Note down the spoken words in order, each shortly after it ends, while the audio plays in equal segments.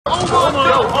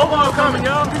Omar coming,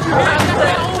 y'all. Did you hear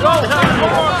that?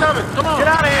 Omar coming. Come on. Get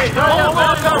out of here.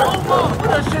 Omar coming. Put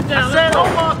that shit down. I said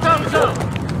Omar coming.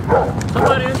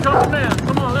 Somebody is coming now.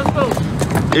 Come on, let's go.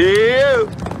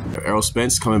 Yeah. Errol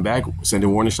Spence coming back,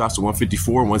 sending warning shots to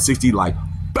 154 and 160 like,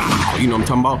 bow. You know what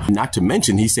I'm talking about? Not to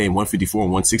mention, he's saying 154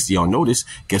 and 160 on notice.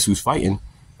 Guess who's fighting?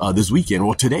 This weekend,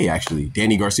 well, today actually,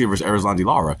 Danny Garcia versus Erislandy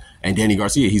Lara. And Danny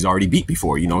Garcia, he's already beat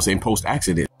before, you know what I'm saying,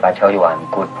 post-accident. If I tell you I'm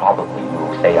good, probably you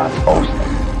will say I'm boasting.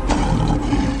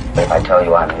 But if I tell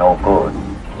you I'm no good,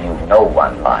 you know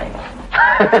one line.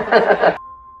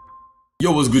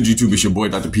 Yo, what's good, YouTube? It's your boy,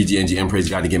 Dr. PG, Praise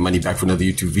God to get money back for another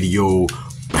YouTube video.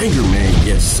 Banger, man.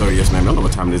 Yes, sir. Yes, man. I don't know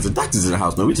what time it is. The doctor's in the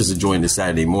house, man. We just enjoying this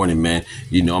Saturday morning, man.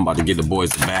 You know, I'm about to get the boys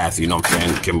to bath. You know what I'm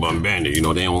saying? Kimber and Bandit. You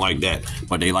know, they don't like that,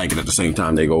 but they like it at the same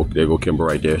time. There go Kimber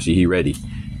right there. See, he ready.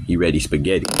 He ready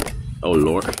spaghetti. Oh,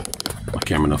 Lord. My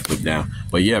camera enough flipped down.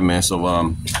 But yeah, man. So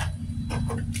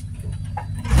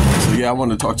yeah, I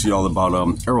want to talk to y'all about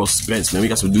Errol Spence, man. We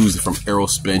got some news from Errol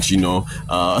Spence, you know.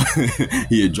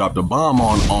 He had dropped a bomb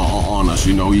on us,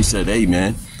 you know. He said, hey,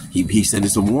 man. He said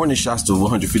it's a warning shots to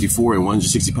 154 and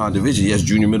 160 pound division. Yes,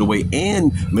 junior middleweight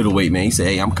and middleweight, man. He said,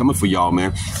 hey, I'm coming for y'all,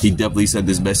 man. He definitely said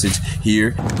this message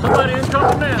here. Somebody is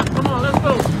coming now. Come on, let's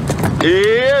go.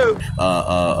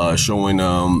 Yeah. Showing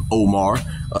Omar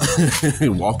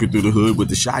walking through the hood with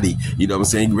the shotty. You know what I'm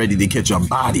saying? Ready to catch a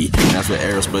body. And that's what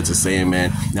Errol Spence is saying,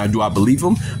 man. Now, do I believe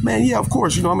him? Man, yeah, of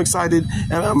course. You know, I'm excited,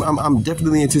 and I'm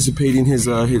definitely anticipating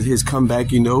his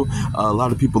comeback. You know, a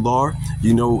lot of people are.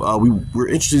 You know, we're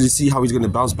interested to see how he's going to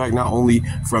bounce back, not only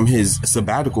from his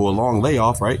sabbatical, a long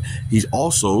layoff, right? He's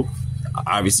also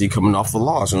obviously coming off a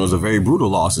loss, and it was a very brutal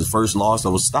loss. His first loss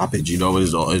that was stoppage, you know,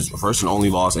 his first and only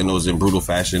loss, and it was in brutal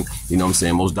fashion, you know what I'm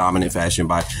saying, most dominant fashion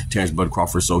by Terrence Bud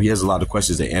Crawford. So he has a lot of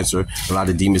questions to answer, a lot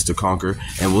of demons to conquer,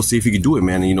 and we'll see if he can do it,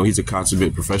 man. And, you know, he's a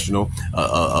consummate professional,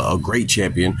 a great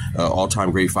champion,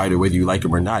 all-time great fighter, whether you like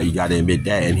him or not. You got to admit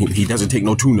that. And he doesn't take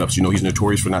no tune-ups. You know, he's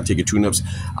notorious for not taking tune-ups.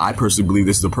 I personally believe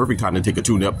this is the perfect time to take a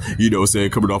tune-up, you know,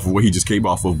 saying coming off of what he just came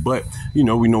off of. But, you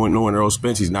know, we knowing Errol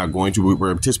Spence, he's not going to.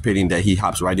 We're anticipating that he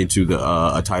hops right into the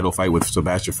a title fight with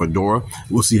Sebastian Fedora.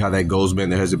 We'll see how that goes,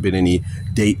 man. There hasn't been any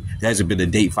date. There hasn't been a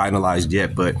date finalized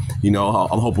yet, but, you know,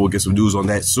 I'm hoping we'll get some news on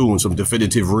that soon, some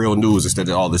definitive, real news instead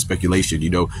of all this speculation,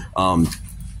 you know.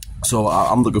 So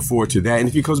I'm looking forward to that. And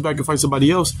if he comes back and fights somebody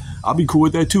else, I'll be cool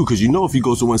with that too. Because, you know, if he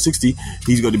goes to 160,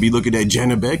 he's going to be looking at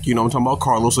Janabek, you know, I'm talking about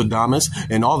Carlos Adames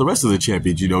and all the rest of the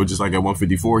champions, you know, just like at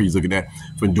 154, he's looking at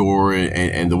Fedor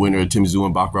and the winner of Tim Tszyu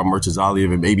and Bakram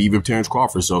Murtazaliev and maybe even Terrence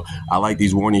Crawford. So I like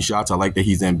these warning shots. I like that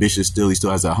he's ambitious still. He still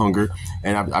has that hunger.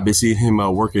 And I've been seeing him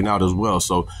working out as well.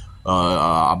 So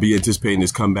I'll be anticipating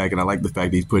his comeback, and I like the fact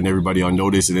that he's putting everybody on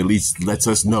notice and at least lets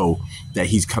us know that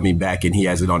he's coming back and he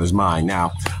has it on his mind.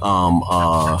 Now,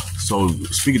 so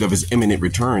speaking of his imminent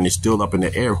return, it's still up in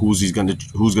the air who's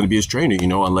gonna be his trainer. You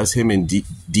know, unless him and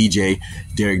DJ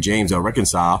Derek James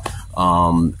reconcile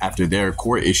after their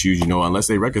court issues. You know, unless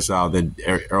they reconcile, then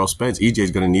Errol Spence, EJ,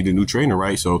 is gonna need a new trainer,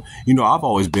 right? So, you know, I've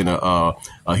always been a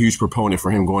huge proponent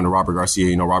for him going to Robert Garcia.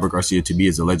 You know, Robert Garcia to me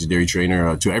is a legendary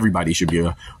trainer. To everybody should be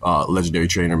a legendary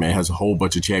trainer, man. Has a whole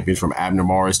bunch of champions from Abner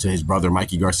Maris to his brother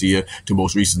Mikey Garcia to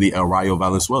most recently El Rayo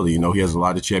Valenzuela. You know, he has a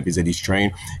lot of champions that he's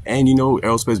trained. And, you know,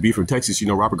 Errol Spence being from Texas, you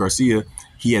know, Robert Garcia,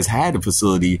 he has had a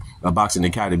facility, a boxing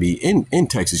academy in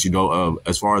Texas, you know,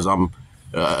 as far as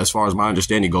my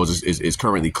understanding goes, is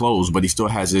currently closed, but he still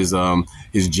has his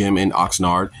gym in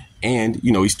Oxnard, and,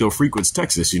 you know, he still frequents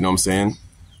Texas, you know what I'm saying?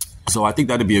 So I think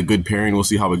that'd be a good pairing. We'll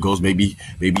see how it goes. Maybe,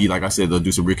 like I said, they'll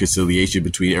do some reconciliation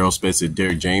between Errol Spence and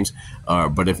Derek James.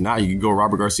 But if not, you can go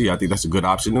Robert Garcia. I think that's a good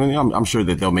option. And I'm sure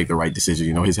that they'll make the right decision.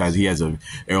 You know, he has a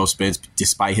Errol Spence,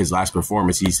 despite his last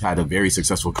performance, he's had a very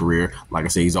successful career. Like I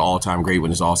say, he's an all-time great when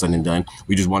it's all said and done.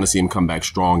 We just want to see him come back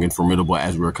strong and formidable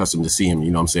as we're accustomed to see him. You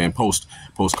know what I'm saying? Post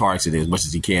car accident as much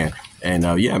as he can.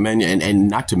 And yeah, man. And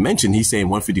not to mention, he's saying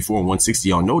 154 and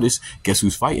 160 on notice. Guess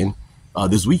who's fighting?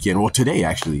 This weekend, well, today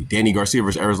actually, Danny Garcia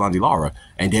versus Erislandy Lara.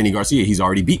 And Danny Garcia, he's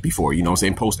already beat before, you know what I'm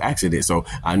saying, post-accident. So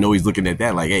I know he's looking at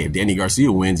that like, hey, if Danny Garcia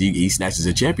wins, he snatches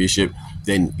a championship,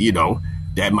 then, you know,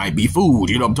 that might be food,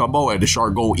 you know what I'm talking about? And the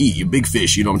shark go eat your big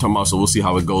fish, you know what I'm talking about? So we'll see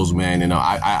how it goes, man. And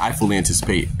I fully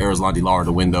anticipate Erislandy Lara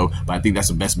to win, though. But I think that's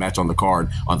the best match on the card,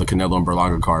 on the Canelo and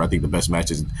Berlanga card. I think the best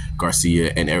match is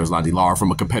Garcia and Erislandy Lara from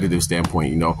a competitive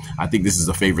standpoint. You know, I think this is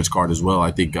a favorites card as well.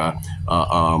 I think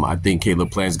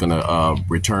Caleb Plant's gonna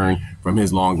return from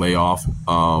his long layoff.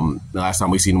 The last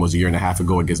time we seen him was a year and a half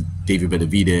ago against David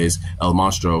Benavidez El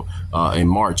Monstro in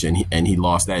March, and he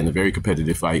lost that in a very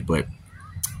competitive fight, but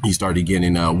he started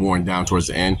getting worn down towards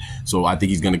the end. So I think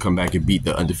he's going to come back and beat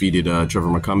the undefeated Trevor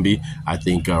McCumbee. I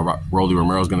think Rolly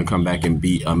Romero is going to come back and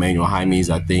beat Manuel Jaimes.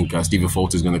 I think Stephen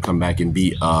Fulton is going to come back and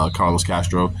beat Carlos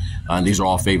Castro. And these are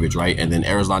all favorites, right? And then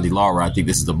Erislandy Lara, I think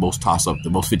this is the most toss-up, the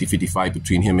most 50-50 fight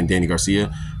between him and Danny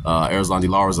Garcia. Erislandy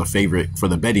Lara is a favorite for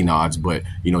the betting odds, but,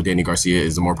 you know, Danny Garcia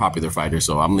is the more popular fighter.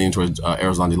 So I'm leaning towards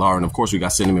Erislandy Lara. And, of course, we got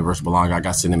Cinnamon versus Berlanga. I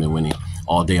got Cinnamon winning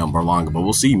all day on Berlanga. But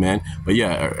we'll see, man. But,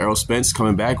 yeah, Errol Spence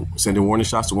coming back, sending warning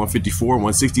shots to 154,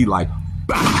 160, like,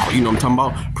 bow, you know what I'm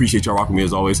talking about? Appreciate y'all rocking me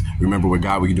as always. Remember, with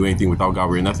God, we can do anything. Without God,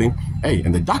 we're nothing. Hey,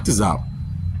 and the doctor's out.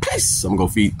 Peace. I'm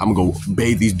gonna go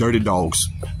bathe these dirty dogs.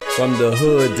 From the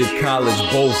hood to college,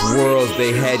 both worlds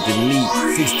they had to meet.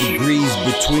 6 degrees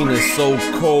between us, so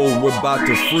cold, we're about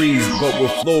to freeze. But we're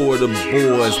Florida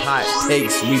boys, hot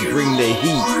takes, we bring the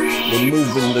heat. We're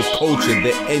moving the culture,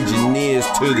 the engineers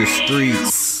to the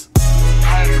streets.